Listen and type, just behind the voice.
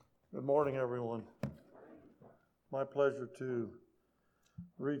Good morning, everyone. My pleasure to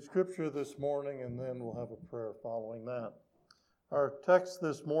read Scripture this morning, and then we'll have a prayer following that. Our text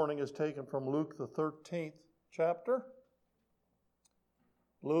this morning is taken from Luke, the 13th chapter.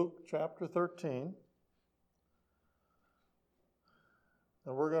 Luke chapter 13.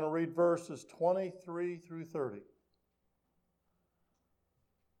 And we're going to read verses 23 through 30.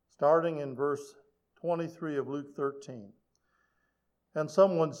 Starting in verse 23 of Luke 13. And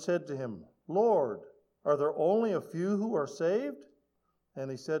someone said to him, Lord, are there only a few who are saved? And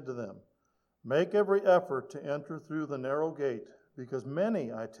he said to them, Make every effort to enter through the narrow gate, because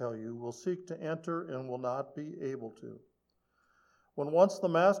many, I tell you, will seek to enter and will not be able to. When once the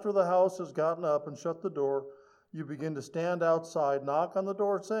master of the house has gotten up and shut the door, you begin to stand outside, knock on the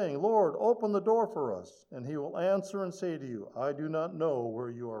door, saying, Lord, open the door for us. And he will answer and say to you, I do not know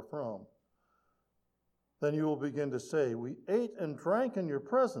where you are from. Then you will begin to say, We ate and drank in your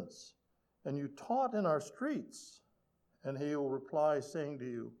presence, and you taught in our streets. And he will reply, saying to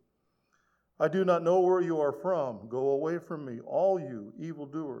you, I do not know where you are from. Go away from me, all you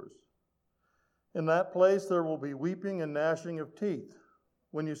evildoers. In that place there will be weeping and gnashing of teeth,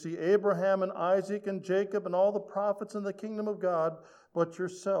 when you see Abraham and Isaac and Jacob and all the prophets in the kingdom of God, but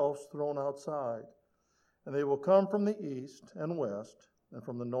yourselves thrown outside. And they will come from the east and west, and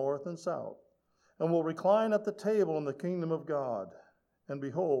from the north and south, and will recline at the table in the kingdom of God. And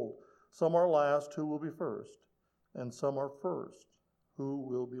behold, some are last who will be first, and some are first who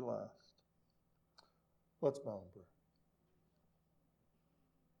will be last. Let's bow in prayer.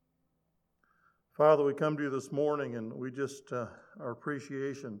 Father, we come to you this morning, and we just, our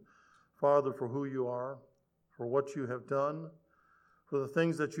appreciation, Father, for who you are, for what you have done, for the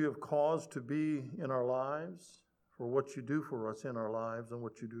things that you have caused to be in our lives, for what you do for us in our lives, and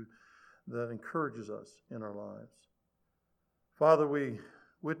what you do that encourages us in our lives. Father, we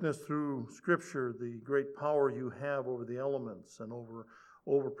witness through Scripture the great power you have over the elements and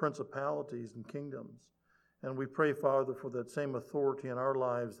over principalities and kingdoms. And we pray, Father, for that same authority in our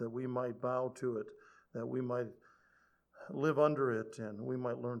lives, that we might bow to it, that we might live under it, and we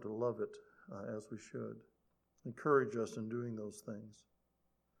might learn to love it as we should. Encourage us in doing those things.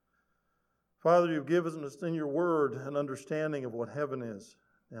 Father, you've given us in your word an understanding of what heaven is.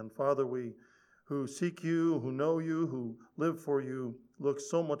 And Father, we who seek you, who know you, who live for you, look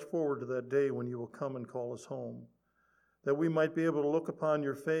so much forward to that day when you will come and call us home, that we might be able to look upon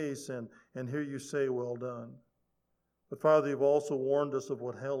your face and hear you say, well done. But Father, you've also warned us of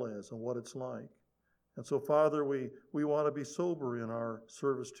what hell is and what it's like. And so, Father, we want to be sober in our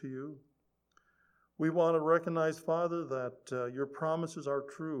service to you. We want to recognize, Father, that your promises are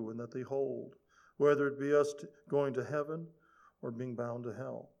true and that they hold, whether it be us going to heaven or being bound to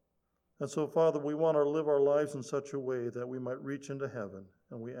hell. And so, Father, we want to live our lives in such a way that we might reach into heaven,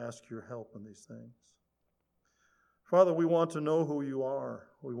 and we ask your help in these things. Father, we want to know who you are.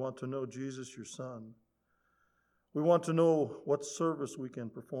 We want to know Jesus, your Son. We want to know what service we can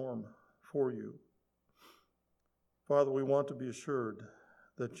perform for you. Father, we want to be assured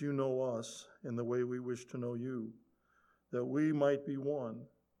that you know us in the way we wish to know you, that we might be one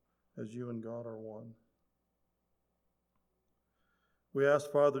as you and God are one. We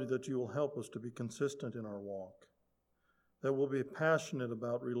ask, Father, that you will help us to be consistent in our walk, that we'll be passionate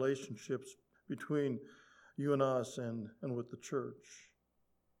about relationships between you and us and with the church,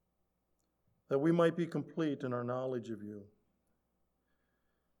 that we might be complete in our knowledge of you.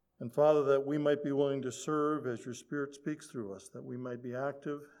 And Father, that we might be willing to serve as your Spirit speaks through us, that we might be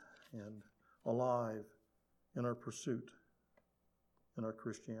active and alive in our pursuit, in our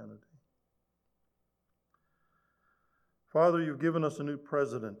Christianity. Father, you've given us a new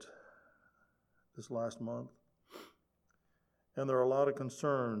president this last month, and there are a lot of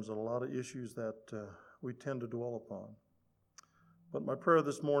concerns and a lot of issues that we tend to dwell upon. But my prayer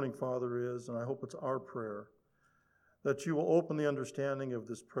this morning, Father, is, and I hope it's our prayer, that you will open the understanding of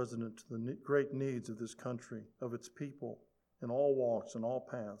this president to the great needs of this country, of its people, in all walks, in all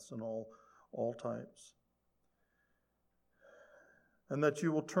paths, in all types. And that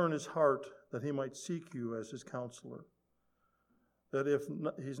you will turn his heart that he might seek you as his counselor. That if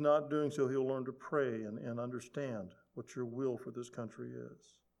he's not doing so, he'll learn to pray and understand what your will for this country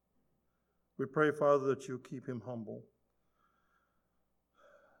is. We pray, Father, that you'll keep him humble,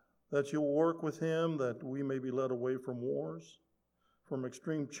 that you'll work with him, that we may be led away from wars, from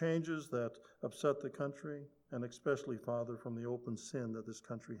extreme changes that upset the country, and especially, Father, from the open sin that this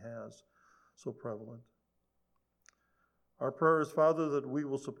country has so prevalent. Our prayer is, Father, that we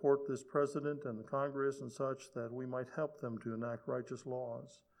will support this president and the Congress and such, that we might help them to enact righteous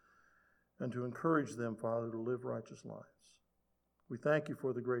laws and to encourage them, Father, to live righteous lives. We thank you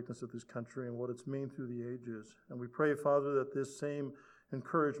for the greatness of this country and what it's mean through the ages. And we pray, Father, that this same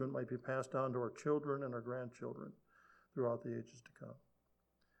encouragement might be passed down to our children and our grandchildren throughout the ages to come.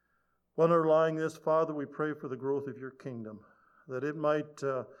 Underlying this, Father, we pray for the growth of your kingdom, that it might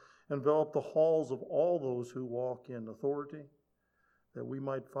envelop the halls of all those who walk in authority, that we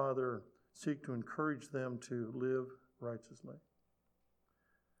might, Father, seek to encourage them to live righteously.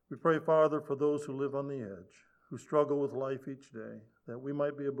 We pray, Father, for those who live on the edge, who struggle with life each day, that we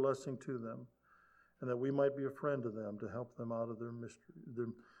might be a blessing to them, and that we might be a friend to them to help them out of their mystery,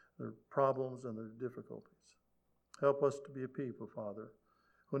 their problems and their difficulties. Help us to be a people, Father,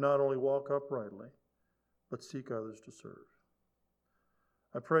 who not only walk uprightly, but seek others to serve.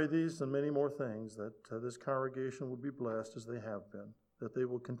 I pray these and many more things, that this congregation would be blessed as they have been, that they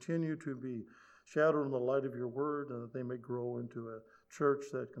will continue to be shadowed in the light of your word, and that they may grow into a church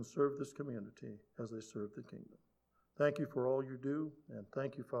that can serve this community as they serve the kingdom. Thank you for all you do, and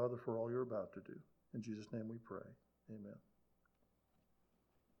thank you, Father, for all you're about to do. In Jesus' name we pray. Amen.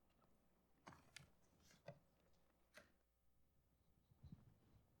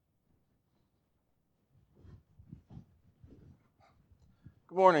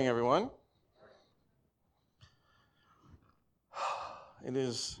 Good morning, everyone. It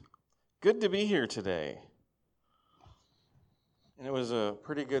is good to be here today. And it was a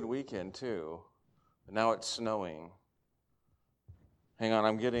pretty good weekend, too. But now it's snowing. Hang on,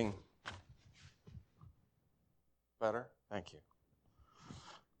 I'm getting better. Thank you.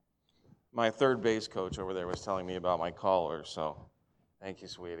 My third base coach over there was telling me about my caller, so thank you,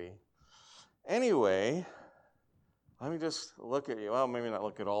 sweetie. Anyway, let me just look at you. Well, maybe not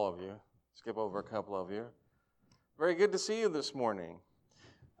look at all of you. Skip over a couple of you. Very good to see you this morning.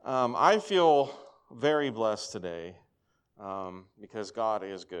 I feel very blessed today because God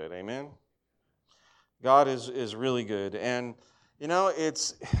is good. Amen? God is really good. And, you know,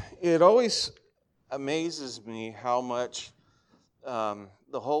 it always amazes me how much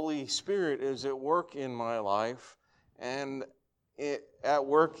the Holy Spirit is at work in my life and at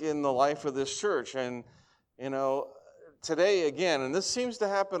work in the life of this church. And, you know, today, again, and this seems to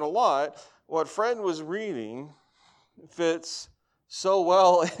happen a lot, what Fred was reading fits so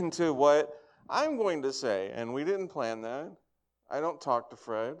well into what I'm going to say. And we didn't plan that. I don't talk to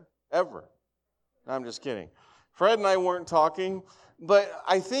Fred, ever. I'm just kidding. Fred and I weren't talking, but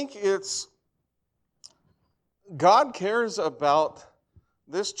I think it's God cares about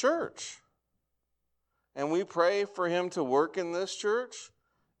this church. And we pray for him to work in this church,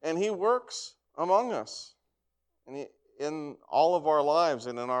 and he works among us. And in all of our lives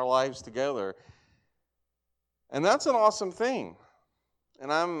and in our lives together. And that's an awesome thing.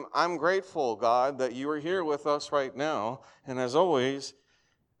 And I'm grateful, God, that you are here with us right now. And as always,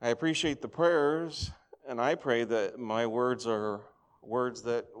 I appreciate the prayers, and I pray that my words are words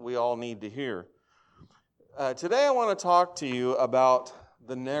that we all need to hear. Today I want to talk to you about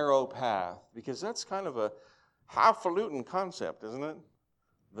the narrow path, because that's kind of a highfalutin concept, isn't it?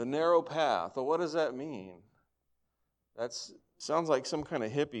 The narrow path. Well, what does that mean? That sounds like some kind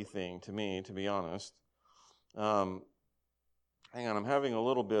of hippie thing to me, to be honest. Hang on, I'm having a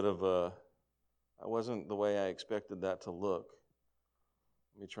little bit of I wasn't the way I expected that to look.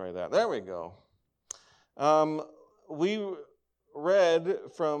 Let me try that. There we go. We read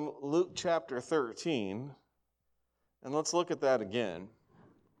from Luke chapter 13, and let's look at that again.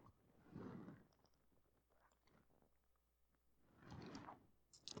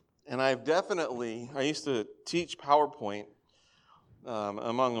 And I used to teach PowerPoint,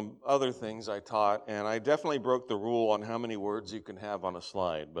 among other things I taught, and I definitely broke the rule on how many words you can have on a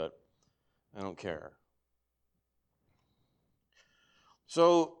slide, but I don't care.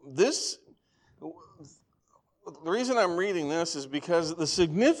 So the reason I'm reading this is because the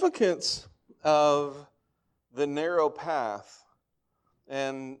significance of the narrow path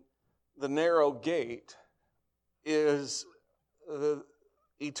and the narrow gate is the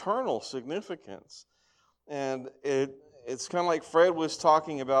eternal significance. And it's kind of like Fred was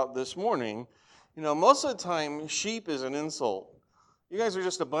talking about this morning. You know, most of the time, sheep is an insult. You guys are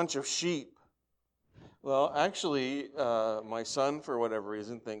just a bunch of sheep. Well, actually, my son, for whatever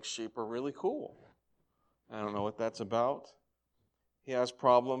reason, thinks sheep are really cool. I don't know what that's about. He has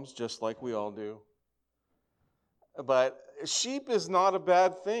problems, just like we all do. But sheep is not a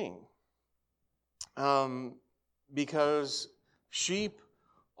bad thing. Because sheep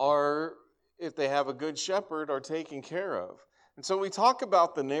are, if they have a good shepherd, are taken care of. And so we talk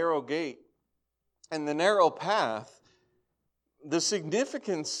about the narrow gate and the narrow path. The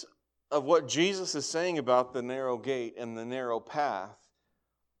significance of what Jesus is saying about the narrow gate and the narrow path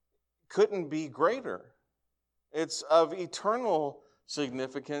couldn't be greater. It's of eternal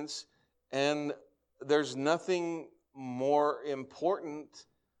significance, and there's nothing more important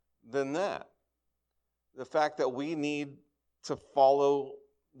than that. The fact that we need to follow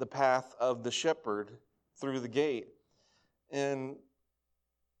the path of the shepherd through the gate. And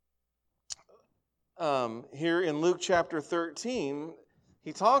here in Luke chapter 13,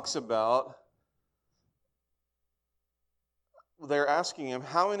 he talks about, they're asking him,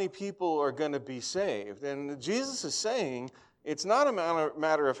 how many people are going to be saved? And Jesus is saying, it's not a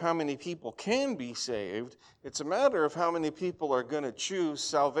matter of how many people can be saved. It's a matter of how many people are going to choose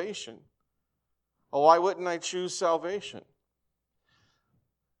salvation. Oh, why wouldn't I choose salvation?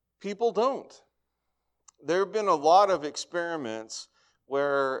 People don't. There have been a lot of experiments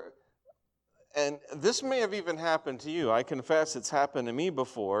where, and this may have even happened to you. I confess it's happened to me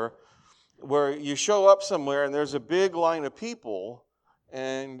before, where you show up somewhere and there's a big line of people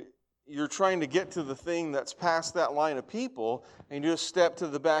and you're trying to get to the thing that's past that line of people, and you just step to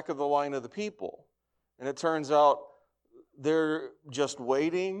the back of the line of the people. And it turns out they're just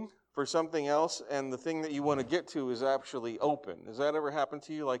waiting for something else, and the thing that you want to get to is actually open. Has that ever happened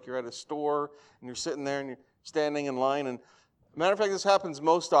to you? Like you're at a store and you're sitting there and you're standing in line. And matter of fact, this happens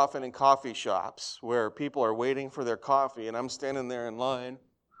most often in coffee shops where people are waiting for their coffee, and I'm standing there in line.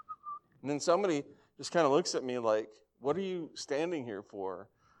 And then somebody just kind of looks at me like, what are you standing here for?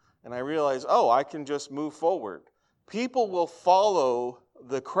 And I realize, oh, I can just move forward. People will follow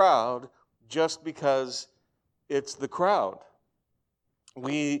the crowd just because it's the crowd.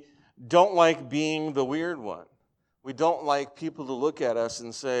 We don't like being the weird one. We don't like people to look at us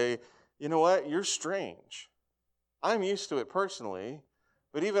and say, you know what, you're strange. I'm used to it personally,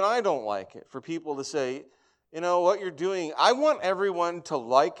 but even I don't like it for people to say, you know, what you're doing, I want everyone to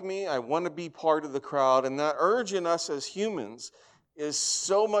like me. I want to be part of the crowd. And that urge in us as humans is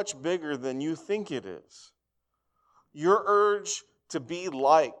so much bigger than you think it is. Your urge to be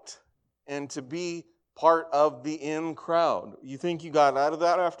liked and to be part of the in crowd. You think you got out of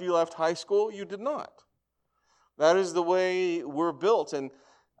that after you left high school? You did not. That is the way we're built. And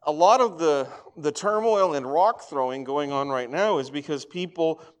a lot of the turmoil and rock throwing going on right now is because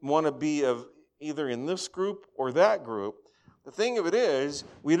people want to be of either in this group or that group. The thing of it is,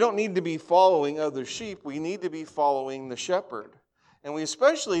 we don't need to be following other sheep. We need to be following the shepherd. And we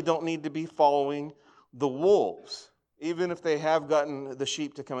especially don't need to be following the wolves, even if they have gotten the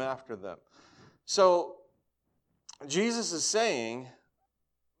sheep to come after them. So Jesus is saying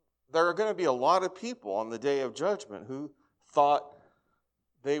there are going to be a lot of people on the day of judgment who thought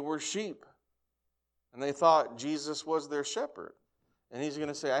they were sheep. And they thought Jesus was their shepherd. And he's going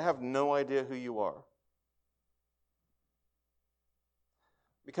to say, I have no idea who you are.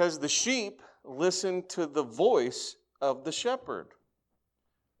 Because the sheep listen to the voice of the shepherd.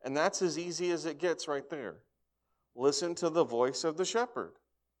 And that's as easy as it gets right there. Listen to the voice of the shepherd.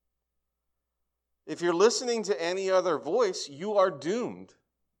 If you're listening to any other voice, you are doomed.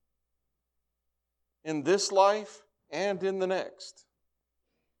 In this life and in the next.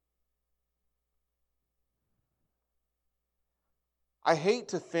 I hate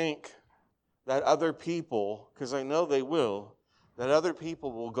to think that other people, because I know they will, that other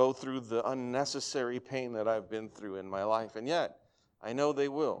people will go through the unnecessary pain that I've been through in my life. And yet, I know they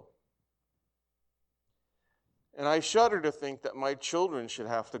will. And I shudder to think that my children should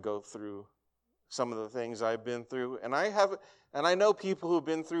have to go through some of the things I've been through. And I know people who've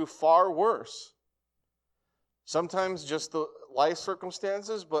been through far worse. Sometimes just the life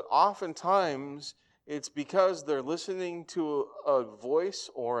circumstances, but oftentimes it's because they're listening to a voice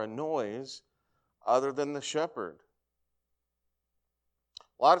or a noise other than the shepherd.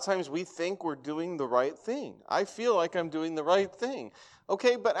 A lot of times we think we're doing the right thing. I feel like I'm doing the right thing.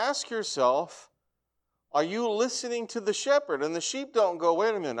 Okay, but ask yourself, are you listening to the shepherd? And the sheep don't go,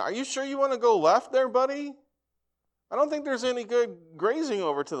 wait a minute, are you sure you want to go left there, buddy? I don't think there's any good grazing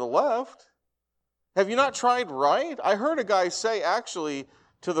over to the left. Have you not tried right? I heard a guy say, actually,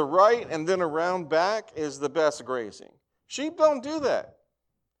 to the right and then around back is the best grazing. Sheep don't do that.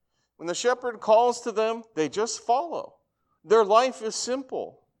 When the shepherd calls to them, they just follow. Their life is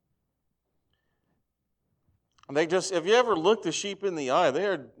simple. If you ever look the sheep in the eye,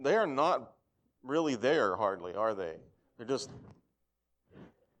 they are not really there hardly, are they? They're just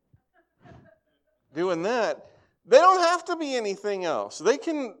doing that. They don't have to be anything else. They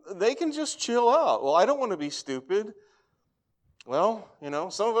can just chill out. Well, I don't want to be stupid. Well,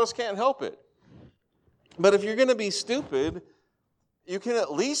 some of us can't help it. But if you're going to be stupid, you can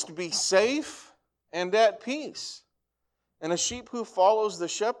at least be safe and at peace. And a sheep who follows the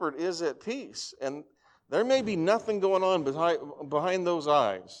shepherd is at peace. And there may be nothing going on behind those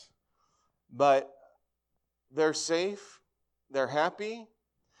eyes. But they're safe, they're happy,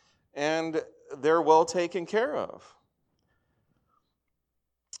 and they're well taken care of.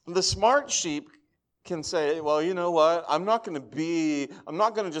 The smart sheep can say, well, you know what? I'm not going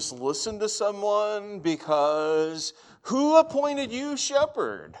to just listen to someone because who appointed you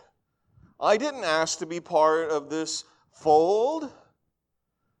shepherd? I didn't ask to be part of this fold.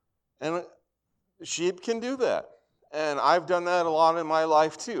 And sheep can do that. And I've done that a lot in my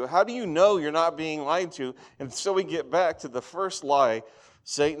life too. How do you know you're not being lied to? And so we get back to the first lie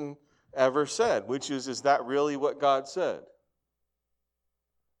Satan ever said, which is that really what God said?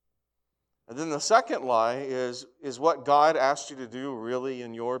 And then the second lie is what God asked you to do really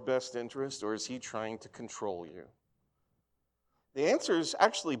in your best interest, or is he trying to control you? The answer is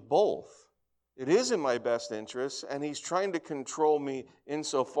actually both. It is in my best interest, and he's trying to control me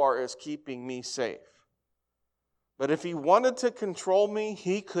insofar as keeping me safe. But if he wanted to control me,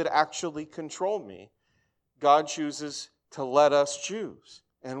 he could actually control me. God chooses to let us choose,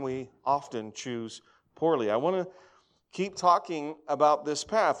 and we often choose poorly. I want to keep talking about this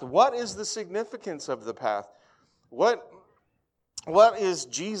path. What is the significance of the path? What is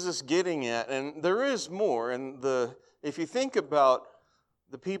Jesus getting at? And there is more. And if you think about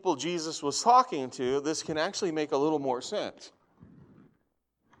the people Jesus was talking to, this can actually make a little more sense.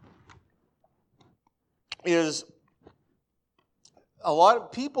 Is a lot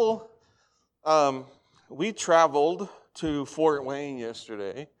of people, we traveled to Fort Wayne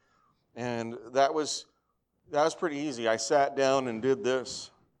yesterday, and that was pretty easy. I sat down and did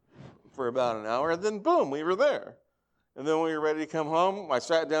this for about an hour, and then boom, we were there. And then when we were ready to come home, I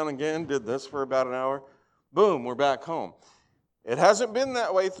sat down again, did this for about an hour. Boom, we're back home. It hasn't been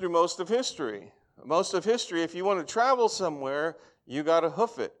that way through most of history. Most of history, if you want to travel somewhere, you got to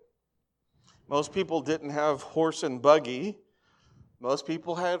hoof it. Most people didn't have horse and buggy. Most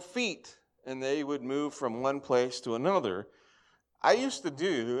people had feet, and they would move from one place to another. I used to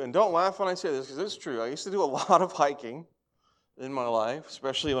do, and don't laugh when I say this because it's true, I used to do a lot of hiking in my life,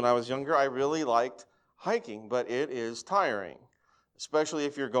 especially when I was younger. I really liked hiking, but it is tiring, especially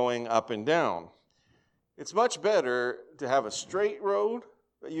if you're going up and down. It's much better to have a straight road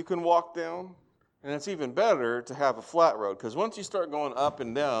that you can walk down, and it's even better to have a flat road, because once you start going up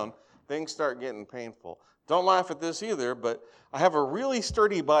and down, things start getting painful. Don't laugh at this either, but I have a really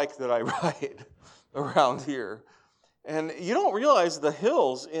sturdy bike that I ride around here. And you don't realize the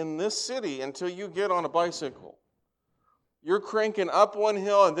hills in this city until you get on a bicycle. You're cranking up one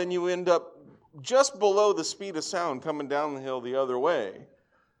hill, and then you end up just below the speed of sound coming down the hill the other way.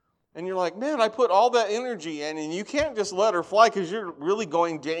 And you're like, man, I put all that energy in, and you can't just let her fly because you're really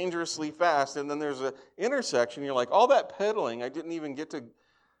going dangerously fast. And then there's an intersection. You're like, all that pedaling, I didn't even get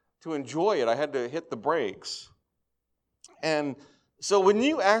to enjoy it. I had to hit the brakes. And so when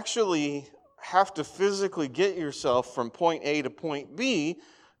you actually have to physically get yourself from point A to point B,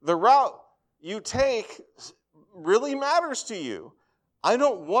 the route you take really matters to you. I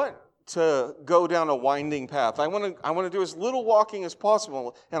don't want to go down a winding path. I want to do as little walking as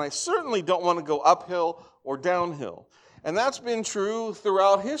possible, and I certainly don't want to go uphill or downhill. And that's been true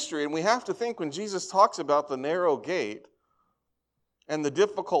throughout history, and we have to think when Jesus talks about the narrow gate and the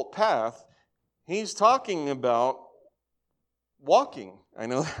difficult path, he's talking about walking. I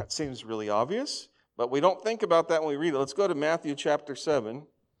know that seems really obvious, but we don't think about that when we read it. Let's go to Matthew chapter 7,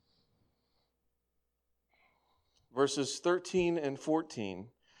 verses 13 and 14.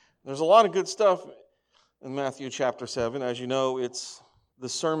 There's a lot of good stuff in Matthew chapter 7. As you know, it's the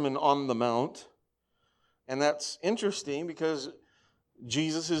Sermon on the Mount. And that's interesting because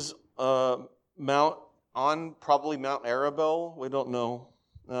Jesus is probably Mount Arabel. We don't know,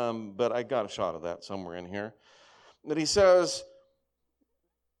 but I got a shot of that somewhere in here. That he says,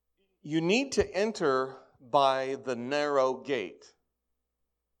 you need to enter by the narrow gate.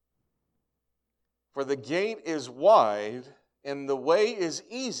 For the gate is wide, and the way is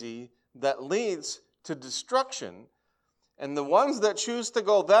easy that leads to destruction. And the ones that choose to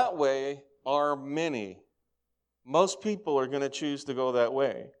go that way are many. Most people are going to choose to go that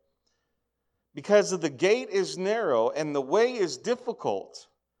way. Because the gate is narrow and the way is difficult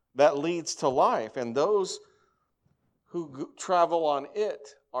that leads to life. And those who travel on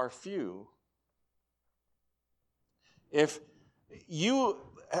it are few. If you've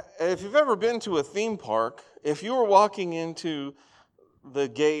ever been to a theme park, if you were walking into the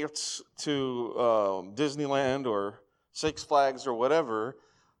gates to Disneyland or Six Flags or whatever,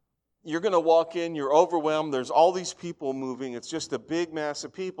 you're going to walk in, you're overwhelmed, there's all these people moving, it's just a big mass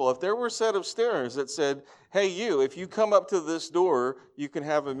of people. If there were a set of stairs that said, hey you, if you come up to this door, you can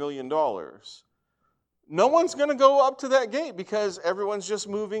have $1 million. No one's going to go up to that gate because everyone's just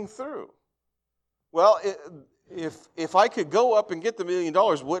moving through. Well, if I could go up and get the $1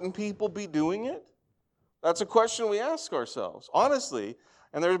 million, wouldn't people be doing it? That's a question we ask ourselves, honestly.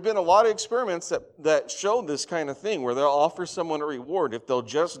 And there have been a lot of experiments that show this kind of thing, where they'll offer someone a reward if they'll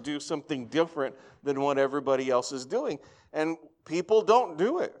just do something different than what everybody else is doing. And people don't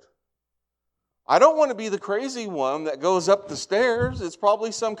do it. I don't want to be the crazy one that goes up the stairs. It's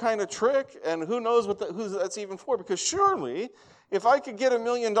probably some kind of trick, and who knows who that's even for. Because surely, if I could get $1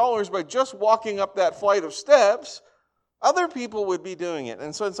 million by just walking up that flight of steps, other people would be doing it.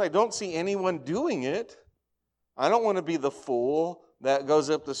 And since I don't see anyone doing it, I don't want to be the fool that goes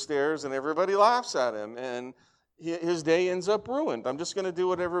up the stairs and everybody laughs at him and his day ends up ruined. I'm just going to do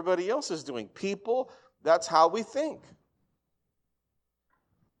what everybody else is doing. People, that's how we think.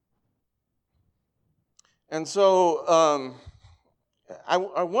 And so I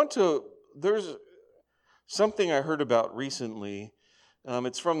want to, there's something I heard about recently.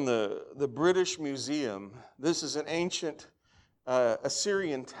 It's from the British Museum. This is an ancient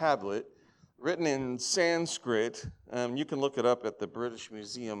Assyrian tablet written in Sanskrit. You can look it up at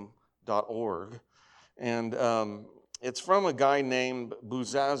thebritishmuseum.org. And it's from a guy named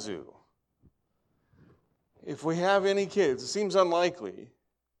Buzazu. If we have any kids, it seems unlikely,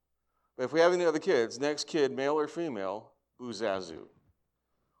 but if we have any other kids, next kid, male or female, Buzazu.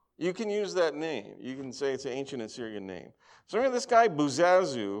 You can use that name. You can say it's an ancient Assyrian name. So remember this guy,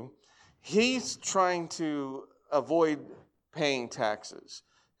 Buzazu, he's trying to avoid paying taxes.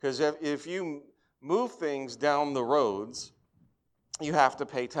 Because if you move things down the roads, you have to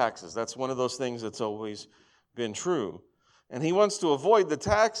pay taxes. That's one of those things that's always been true. And he wants to avoid the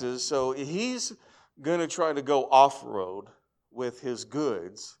taxes, so he's going to try to go off-road with his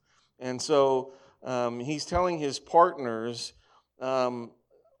goods. And so he's telling his partners, tell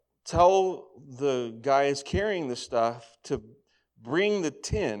the guys carrying the stuff to bring the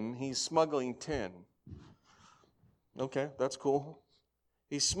tin. He's smuggling tin. Okay, that's cool.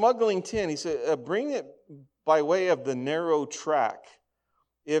 He's smuggling tin. He said, bring it by way of the narrow track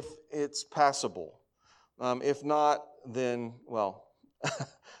if it's passable. If not, then, well,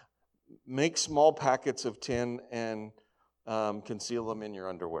 make small packets of tin and conceal them in your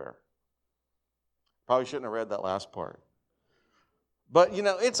underwear. Probably shouldn't have read that last part. But,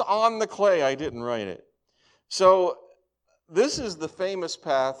 it's on the clay. I didn't write it. So this is the famous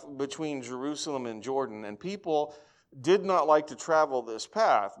path between Jerusalem and Jordan, and people did not like to travel this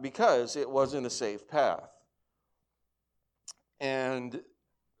path because it wasn't a safe path. And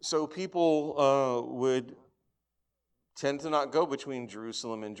so people would tend to not go between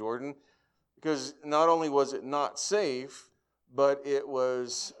Jerusalem and Jordan because not only was it not safe, but it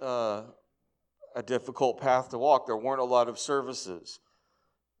was a difficult path to walk. There weren't a lot of services.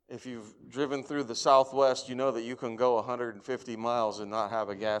 If you've driven through the Southwest, you know that you can go 150 miles and not have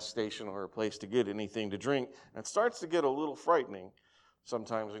a gas station or a place to get anything to drink. And it starts to get a little frightening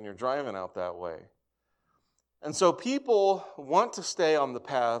sometimes when you're driving out that way. And so people want to stay on the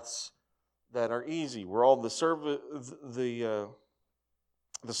paths that are easy, where all the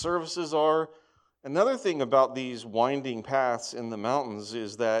services are. Another thing about these winding paths in the mountains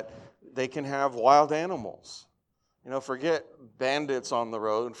is that they can have wild animals. Forget bandits on the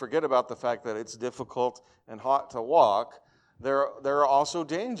road and forget about the fact that it's difficult and hot to walk. There are also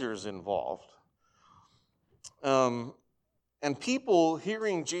dangers involved. And people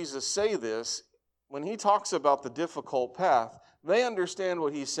hearing Jesus say this, when he talks about the difficult path, they understand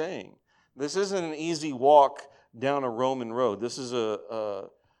what he's saying. This isn't an easy walk down a Roman road. This is a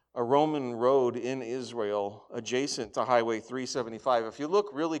Roman road in Israel adjacent to Highway 375. If you look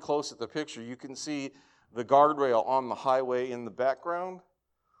really close at the picture, you can see the guardrail on the highway in the background.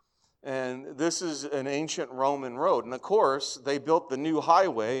 And this is an ancient Roman road. And of course, they built the new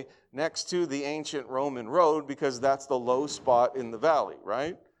highway next to the ancient Roman road because that's the low spot in the valley,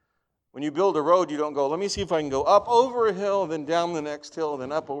 right? When you build a road, you don't go, let me see if I can go up over a hill, then down the next hill,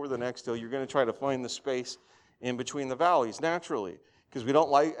 then up over the next hill. You're going to try to find the space in between the valleys naturally. Because we don't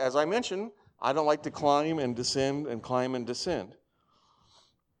like, as I mentioned, I don't like to climb and descend and climb and descend.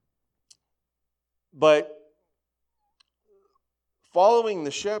 But following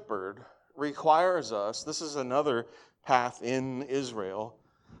the shepherd requires us, this is another path in Israel,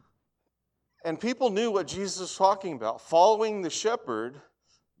 and people knew what Jesus was talking about. Following the shepherd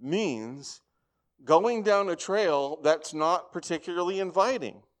means going down a trail that's not particularly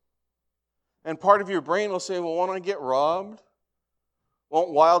inviting. And part of your brain will say, well, won't I get robbed?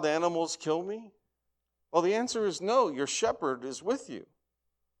 Won't wild animals kill me? Well, the answer is no. Your shepherd is with you.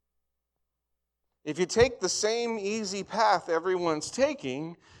 If you take the same easy path everyone's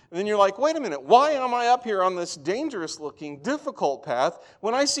taking, then you're like, wait a minute, why am I up here on this dangerous-looking, difficult path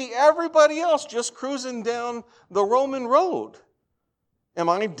when I see everybody else just cruising down the Roman road? Am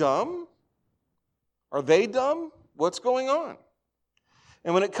I dumb? Are they dumb? What's going on?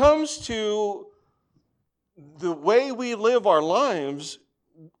 And when it comes to the way we live our lives,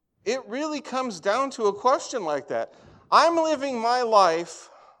 it really comes down to a question like that. I'm living my life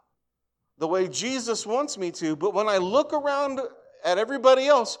the way Jesus wants me to, but when I look around at everybody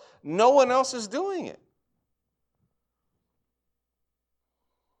else, no one else is doing it.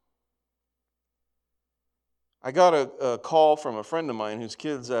 I got a call from a friend of mine whose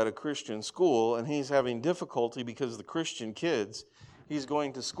kid's at a Christian school, and he's having difficulty because the Christian kids he's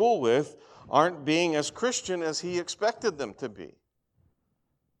going to school with aren't being as Christian as he expected them to be.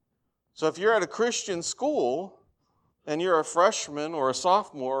 So if you're at a Christian school and you're a freshman or a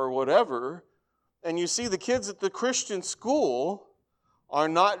sophomore or whatever, and you see the kids at the Christian school they're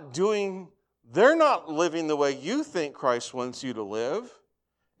not living the way you think Christ wants you to live,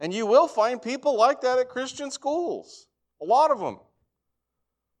 and you will find people like that at Christian schools. A lot of them.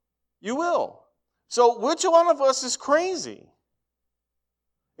 You will. So which one of us is crazy?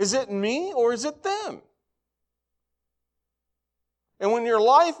 Is it me or is it them? And when your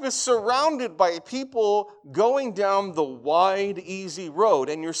life is surrounded by people going down the wide, easy road,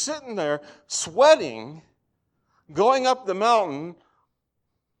 and you're sitting there sweating, going up the mountain,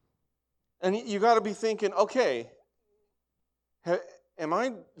 and you got to be thinking, okay, am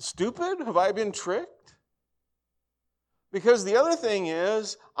I stupid? Have I been tricked? Because the other thing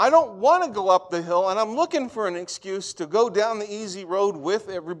is, I don't want to go up the hill, and I'm looking for an excuse to go down the easy road with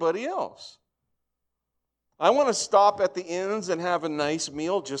everybody else. I want to stop at the inns and have a nice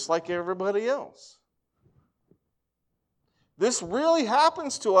meal just like everybody else. This really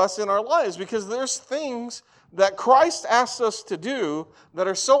happens to us in our lives because there's things that Christ asks us to do that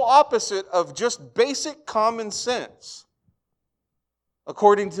are so opposite of just basic common sense,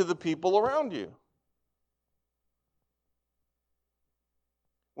 according to the people around you.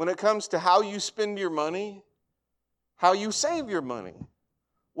 When it comes to how you spend your money, how you save your money,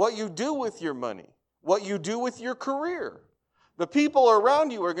 what you do with your money, what you do with your career, the people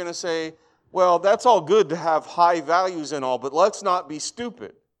around you are going to say, well, that's all good to have high values and all, but let's not be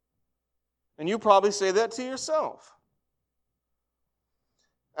stupid. And you probably say that to yourself.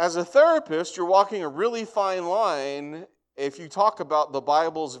 As a therapist, you're walking a really fine line if you talk about the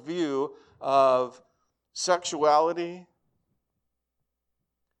Bible's view of sexuality.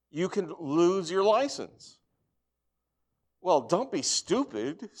 You can lose your license. Well, don't be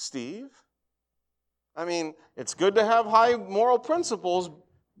stupid, Steve. I mean, it's good to have high moral principles,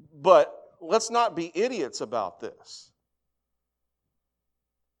 but let's not be idiots about this.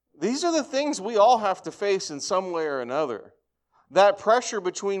 These are the things we all have to face in some way or another. That pressure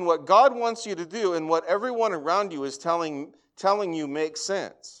between what God wants you to do and what everyone around you is telling you makes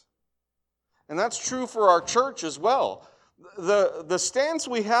sense. And that's true for our church as well. The stance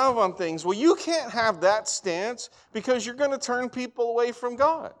we have on things, well, you can't have that stance because you're going to turn people away from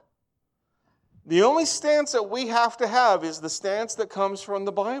God. The only stance that we have to have is the stance that comes from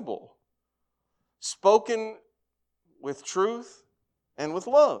the Bible, spoken with truth and with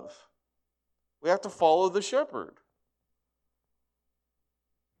love. We have to follow the shepherd.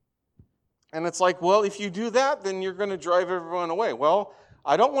 And it's like, well, if you do that, then you're going to drive everyone away. Well,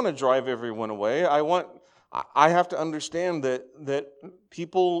 I don't want to drive everyone away. I have to understand that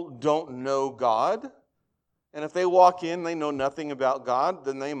people don't know God. And if they walk in, they know nothing about God,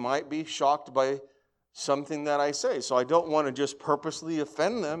 then they might be shocked by something that I say. So I don't want to just purposely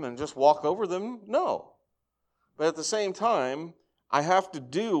offend them and just walk over them. No. But at the same time, I have to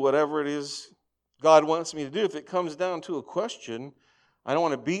do whatever it is God wants me to do. If it comes down to a question, I don't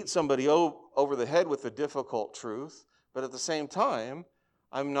want to beat somebody over the head with a difficult truth. But at the same time,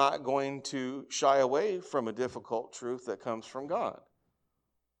 I'm not going to shy away from a difficult truth that comes from God.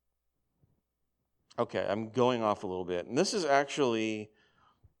 Okay, I'm going off a little bit. And this is actually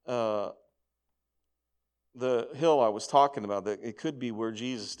the hill I was talking about. That it could be where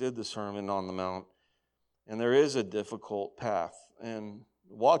Jesus did the Sermon on the Mount. And there is a difficult path. And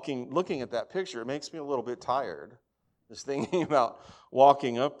looking at that picture, it makes me a little bit tired. Just thinking about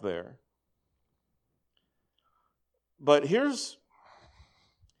walking up there. But here's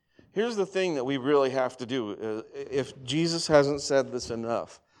the thing that we really have to do. If Jesus hasn't said this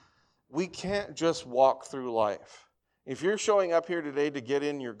enough, we can't just walk through life. If you're showing up here today to get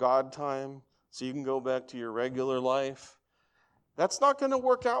in your God time so you can go back to your regular life, that's not going to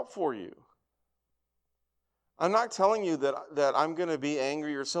work out for you. I'm not telling you that I'm going to be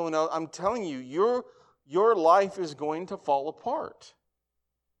angry or someone else. I'm telling you, your life is going to fall apart.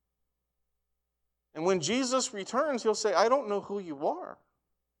 And when Jesus returns, he'll say, I don't know who you are.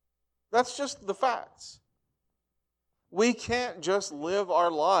 That's just the facts. We can't just live our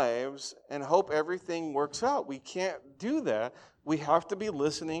lives and hope everything works out. We can't do that. We have to be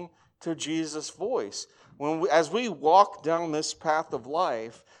listening to Jesus' voice. As we walk down this path of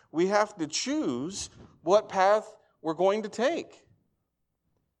life, we have to choose what path we're going to take.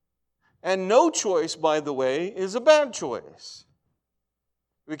 And no choice, by the way, is a bad choice.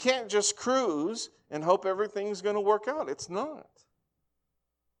 We can't just cruise and hope everything's going to work out. It's not.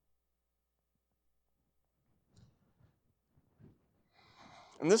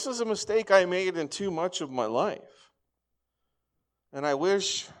 And this is a mistake I made in too much of my life. And I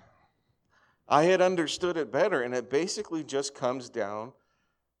wish I had understood it better. And it basically just comes down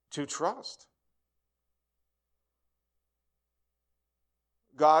to trust.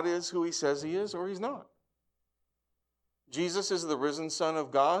 God is who he says he is, or he's not. Jesus is the risen Son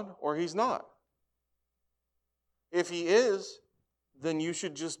of God, or he's not. If he is, then you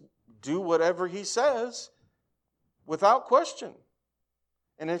should just do whatever he says without question.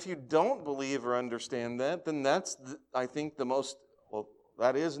 And if you don't believe or understand that, then that's, I think,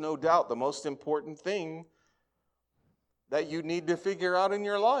 that is no doubt the most important thing that you need to figure out in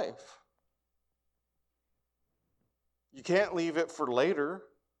your life. You can't leave it for later.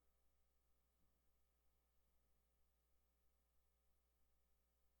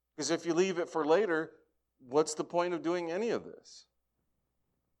 Because if you leave it for later, what's the point of doing any of this?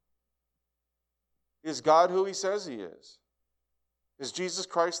 Is God who he says he is? Is Jesus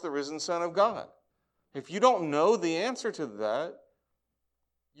Christ the risen Son of God? If you don't know the answer to that,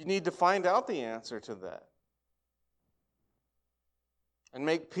 you need to find out the answer to that. And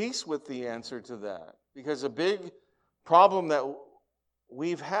make peace with the answer to that. Because a big problem that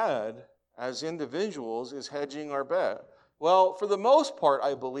we've had as individuals is hedging our bet. Well, for the most part,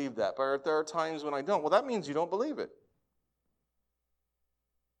 I believe that. But there are times when I don't. Well, that means you don't believe it.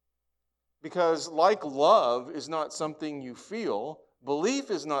 Because like love is not something you feel, belief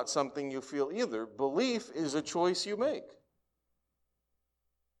is not something you feel either. Belief is a choice you make.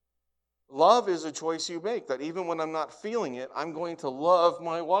 Love is a choice you make, that even when I'm not feeling it, I'm going to love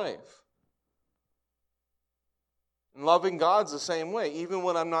my wife. And loving God's the same way. Even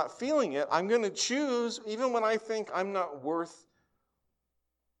when I'm not feeling it, I'm going to choose, even when I think I'm not worth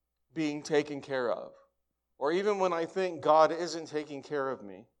being taken care of. Or even when I think God isn't taking care of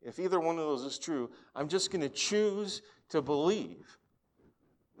me. If either one of those is true, I'm just going to choose to believe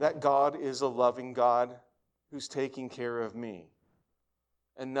that God is a loving God who's taking care of me.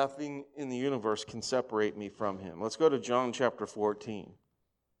 And nothing in the universe can separate me from him. Let's go to John chapter 14.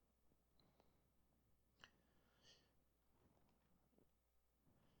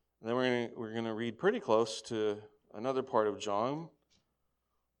 And then we're going to read pretty close to another part of John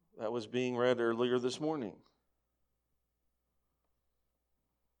that was being read earlier this morning.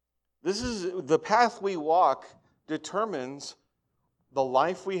 This is the path we walk determines the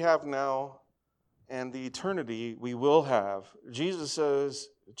life we have now and the eternity we will have. Jesus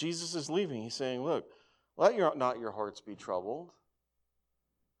is leaving. He's saying, look, let not your hearts be troubled.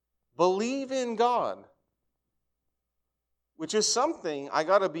 Believe in God. Which is something, I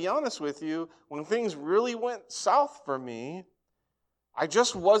got to be honest with you, when things really went south for me, I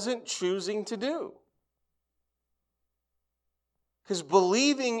just wasn't choosing to do. Because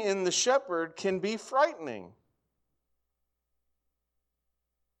believing in the shepherd can be frightening.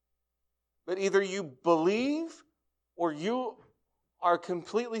 But either you believe or you are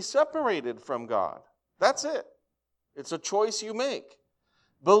completely separated from God. That's it. It's a choice you make.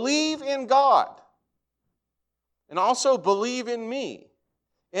 Believe in God. And also believe in me.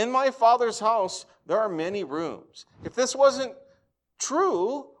 In my Father's house, there are many rooms. If this wasn't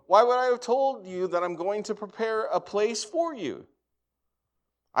true, why would I have told you that I'm going to prepare a place for you?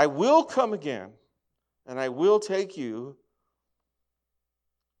 I will come again, and I will take you.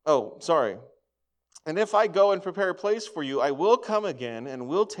 And if I go and prepare a place for you, I will come again and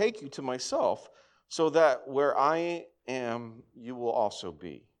will take you to myself, so that where I am, you will also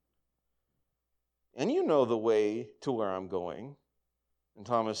be. And you know the way to where I'm going. And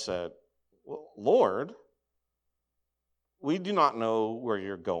Thomas said, well, Lord, we do not know where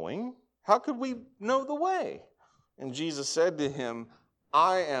you're going. How could we know the way? And Jesus said to him,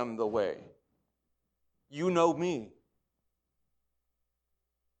 I am the way. You know me.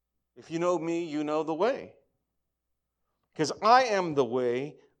 If you know me, you know the way. Because I am the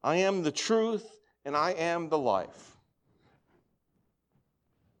way, I am the truth, and I am the life.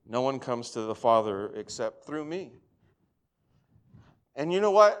 No one comes to the Father except through me. And you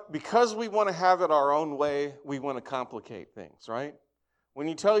know what? Because we want to have it our own way, we want to complicate things, right? When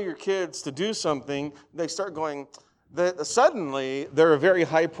you tell your kids to do something, they start going, suddenly they're a very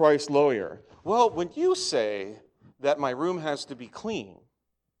high-priced lawyer. Well, when you say that my room has to be clean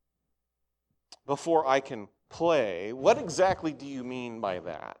before I can play, what exactly do you mean by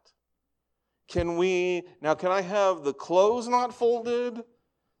that? Can I have the clothes not folded?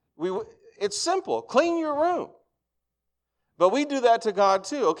 It's simple. Clean your room. But we do that to God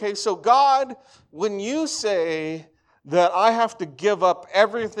too. Okay, so God, when you say that I have to give up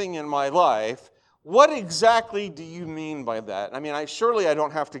everything in my life, what exactly do you mean by that? I mean, surely I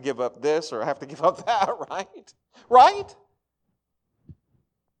don't have to give up this or I have to give up that, right? Right?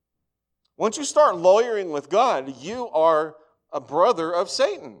 Once you start lawyering with God, you are a brother of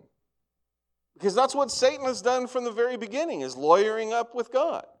Satan. Because that's what Satan has done from the very beginning, is lawyering up with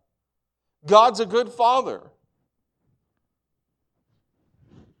God. God's a good father.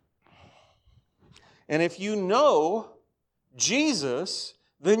 And if you know Jesus,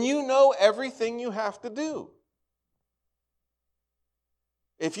 then you know everything you have to do.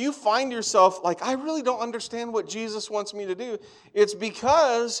 If you find yourself like, I really don't understand what Jesus wants me to do, it's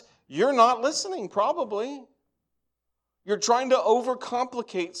because you're not listening, probably. You're trying to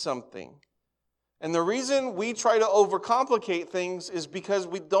overcomplicate something. And the reason we try to overcomplicate things is because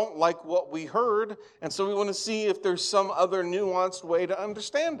we don't like what we heard, and so we want to see if there's some other nuanced way to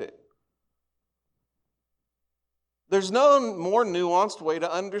understand it. There's no more nuanced way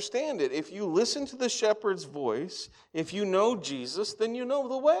to understand it. If you listen to the shepherd's voice, if you know Jesus, then you know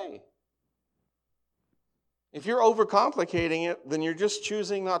the way. If you're overcomplicating it, then you're just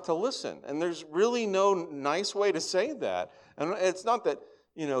choosing not to listen. And there's really no nice way to say that. And it's not that,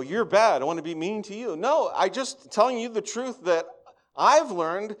 you're bad, I want to be mean to you. No, I'm just telling you the truth that I've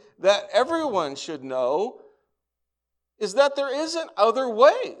learned that everyone should know is that there isn't other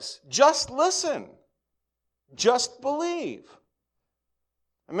ways. Just listen. Just believe.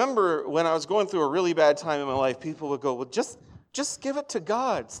 I remember when I was going through a really bad time in my life, people would go, well, just give it to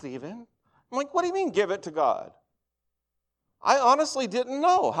God, Stephen. I'm like, what do you mean give it to God? I honestly didn't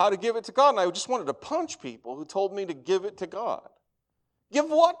know how to give it to God, and I just wanted to punch people who told me to give it to God. Give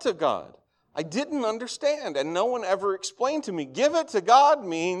what to God? I didn't understand, and no one ever explained to me. Give it to God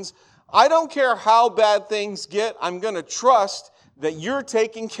means I don't care how bad things get, I'm going to trust that you're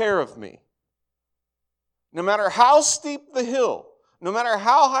taking care of me. No matter how steep the hill, no matter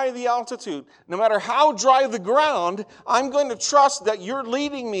how high the altitude, no matter how dry the ground, I'm going to trust that you're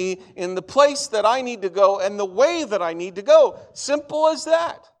leading me in the place that I need to go and the way that I need to go. Simple as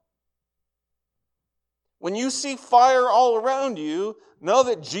that. When you see fire all around you, know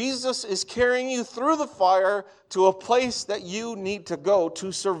that Jesus is carrying you through the fire to a place that you need to go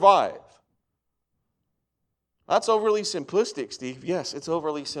to survive. That's overly simplistic, Steve. Yes, it's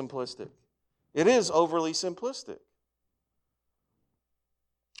overly simplistic. It is overly simplistic.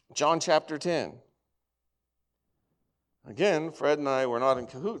 John chapter 10. Again, Fred and I were not in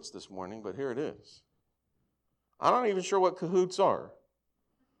cahoots this morning, but here it is. I'm not even sure what cahoots are.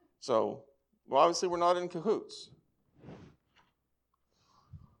 So, obviously we're not in cahoots.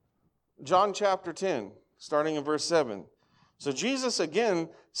 John chapter 10, starting in verse 7. So Jesus again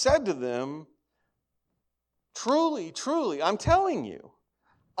said to them, truly, truly, I'm telling you,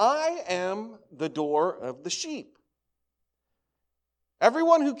 I am the door of the sheep.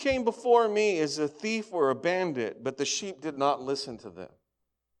 Everyone who came before me is a thief or a bandit, but the sheep did not listen to them.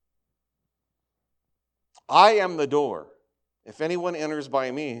 I am the door. If anyone enters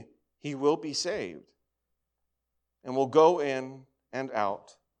by me, he will be saved and will go in and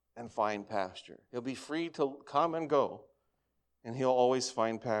out and find pasture. He'll be free to come and go, and he'll always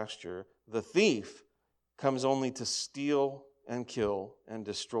find pasture. The thief comes only to steal and kill and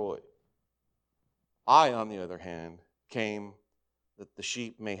destroy. I, on the other hand, came that the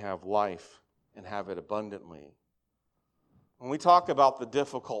sheep may have life and have it abundantly. When we talk about the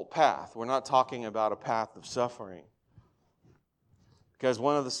difficult path, we're not talking about a path of suffering. Because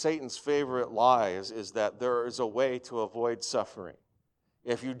one of Satan's favorite lies is that there is a way to avoid suffering.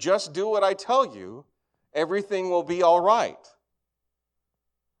 If you just do what I tell you, everything will be all right.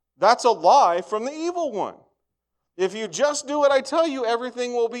 That's a lie from the evil one. If you just do what I tell you,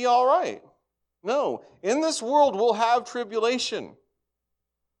 everything will be all right. No, in this world we'll have tribulation.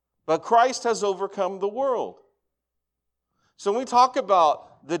 But Christ has overcome the world. So when we talk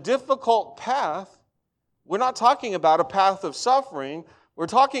about the difficult path, we're not talking about a path of suffering. We're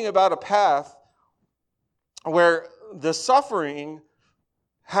talking about a path where the suffering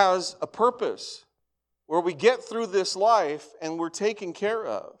has a purpose, where we get through this life and we're taken care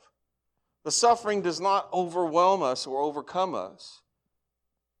of. The suffering does not overwhelm us or overcome us.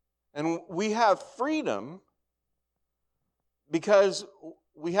 And we have freedom because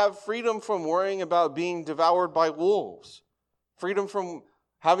we have freedom from worrying about being devoured by wolves. Freedom from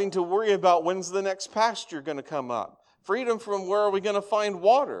having to worry about when's the next pasture going to come up. Freedom from where are we going to find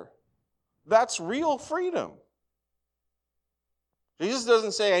water. That's real freedom. Jesus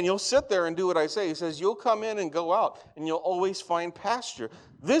doesn't say, and you'll sit there and do what I say. He says, you'll come in and go out, and you'll always find pasture.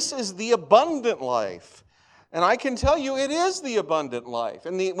 This is the abundant life. And I can tell you it is the abundant life.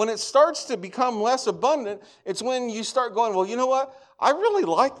 And when it starts to become less abundant, it's when you start going, well, you know what? I really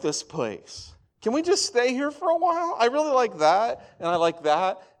like this place. Can we just stay here for a while? I really like that, and I like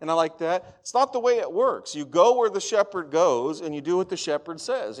that, and I like that. It's not the way it works. You go where the shepherd goes, and you do what the shepherd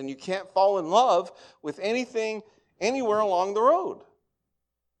says. And you can't fall in love with anything anywhere along the road.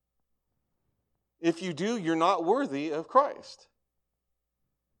 If you do, you're not worthy of Christ.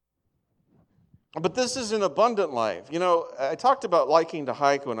 But this is an abundant life. You know, I talked about liking to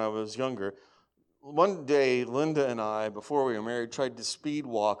hike when I was younger. One day, Linda and I, before we were married, tried to speed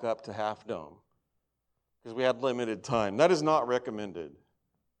walk up to Half Dome because we had limited time. That is not recommended.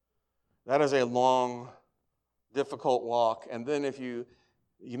 That is a long, difficult walk. And then if you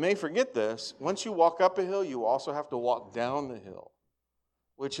may forget this, once you walk up a hill, you also have to walk down the hill,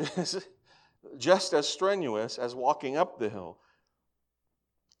 which is just as strenuous as walking up the hill.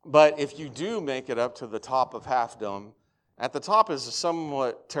 But if you do make it up to the top of Half Dome, at the top is a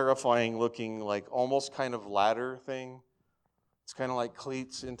somewhat terrifying looking, like almost kind of ladder thing. It's kind of like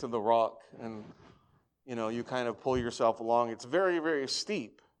cleats into the rock, and you kind of pull yourself along. It's very, very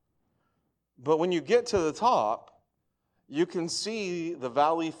steep. But when you get to the top, you can see the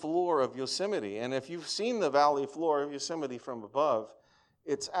valley floor of Yosemite. And if you've seen the valley floor of Yosemite from above,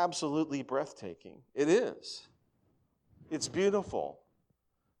 it's absolutely breathtaking. It is. It's beautiful.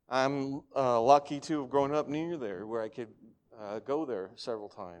 I'm lucky to have grown up near there where I could go there several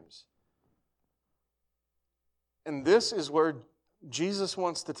times. And this is where Jesus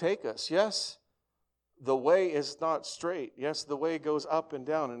wants to take us. Yes, the way is not straight. Yes, the way goes up and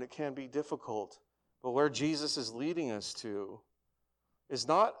down, and it can be difficult. But where Jesus is leading us to is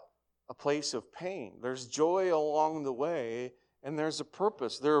not a place of pain. There's joy along the way, and there's a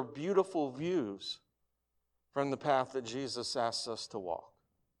purpose. There are beautiful views from the path that Jesus asks us to walk.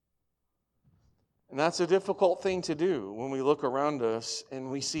 And that's a difficult thing to do when we look around us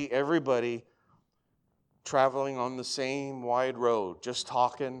and we see everybody traveling on the same wide road, just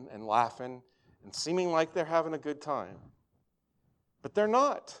talking and laughing and seeming like they're having a good time. But they're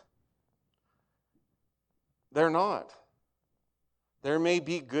not. They're not. There may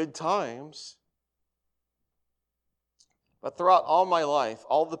be good times, but throughout all my life,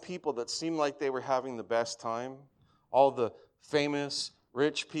 all the people that seemed like they were having the best time, all the famous,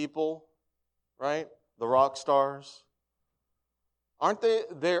 rich people, right? The rock stars. Aren't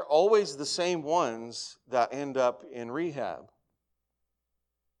they're always the same ones that end up in rehab?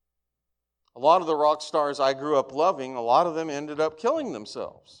 A lot of the rock stars I grew up loving, a lot of them ended up killing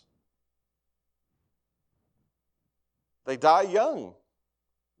themselves. They die young.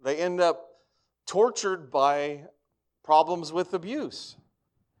 They end up tortured by problems with abuse.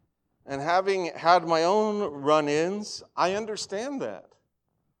 And having had my own run-ins, I understand that.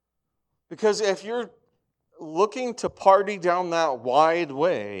 Because if you're looking to party down that wide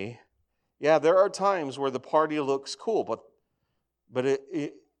way, yeah, there are times where the party looks cool, but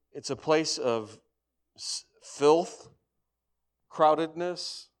it's a place of filth,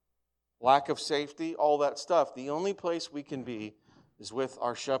 crowdedness, lack of safety, all that stuff. The only place we can be is with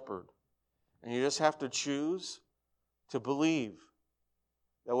our shepherd. And you just have to choose to believe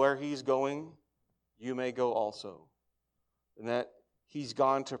that where he's going, you may go also. And that he's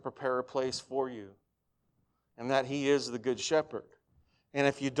gone to prepare a place for you. And that he is the good shepherd. And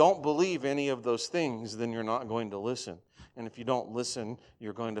if you don't believe any of those things, then you're not going to listen. And if you don't listen,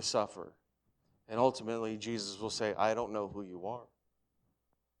 you're going to suffer. And ultimately, Jesus will say, I don't know who you are.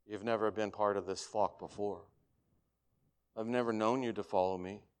 You've never been part of this flock before. I've never known you to follow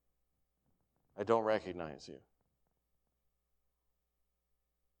me. I don't recognize you.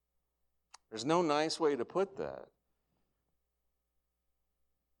 There's no nice way to put that.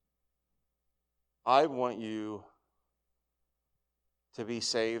 I want you to be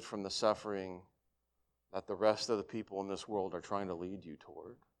saved from the suffering that the rest of the people in this world are trying to lead you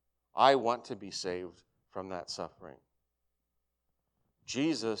toward. I want to be saved from that suffering.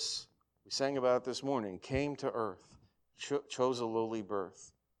 Jesus, we sang about it this morning, came to earth, chose a lowly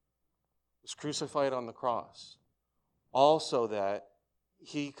birth, was crucified on the cross, all so that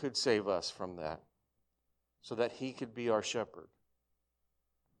he could save us from that. so that he could be our shepherd.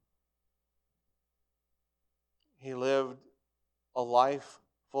 He lived a life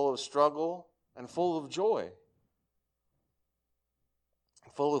full of struggle and full of joy,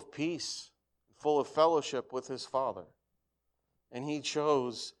 full of peace, full of fellowship with his Father. And he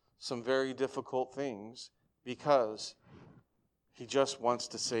chose some very difficult things because he just wants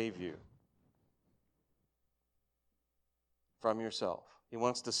to save you from yourself. He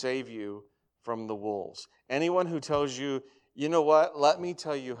wants to save you from the wolves. Anyone who tells you, you know what, let me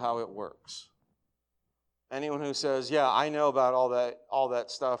tell you how it works. Anyone who says, yeah, I know about all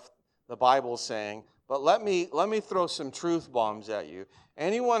that stuff the Bible's saying, but let me throw some truth bombs at you.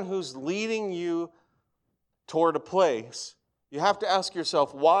 Anyone who's leading you toward a place, you have to ask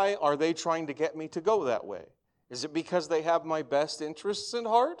yourself, why are they trying to get me to go that way? Is it because they have my best interests in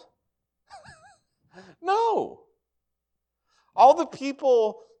heart? No. All the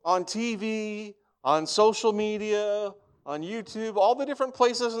people on TV, on social media, on YouTube, all the different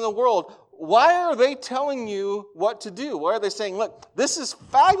places in the world, why are they telling you what to do? Why are they saying, look, this is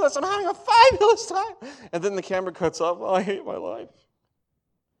fabulous, I'm having a fabulous time? And then the camera cuts off, oh, I hate my life.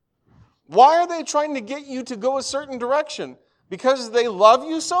 Why are they trying to get you to go a certain direction? Because they love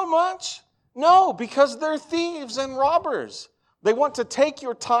you so much? No, because they're thieves and robbers. They want to take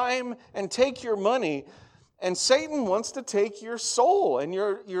your time and take your money, and Satan wants to take your soul and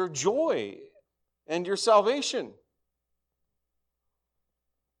your joy and your salvation.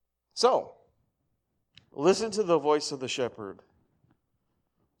 So, listen to the voice of the shepherd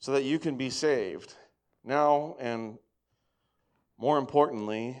so that you can be saved now, and more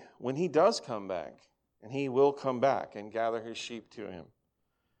importantly, when he does come back, and he will come back and gather his sheep to him.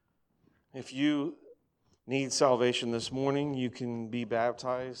 If you need salvation this morning, you can be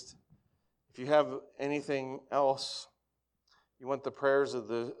baptized. If you have anything else, you want the prayers of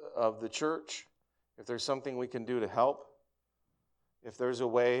the church, if there's something we can do to help, if there's a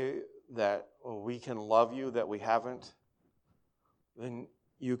way that we can love you that we haven't, then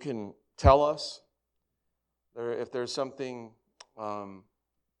you can tell us. If there's something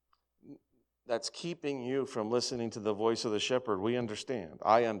that's keeping you from listening to the voice of the shepherd, we understand.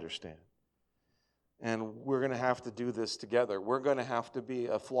 I understand. And we're going to have to do this together. We're going to have to be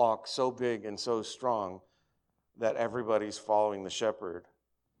a flock so big and so strong that everybody's following the shepherd.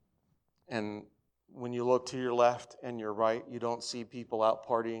 And when you look to your left and your right, you don't see people out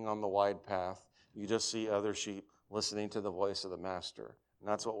partying on the wide path. You just see other sheep listening to the voice of the master. And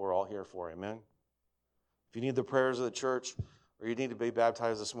that's what we're all here for, amen? If you need the prayers of the church or you need to be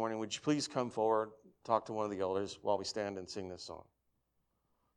baptized this morning, would you please come forward, talk to one of the elders while we stand and sing this song.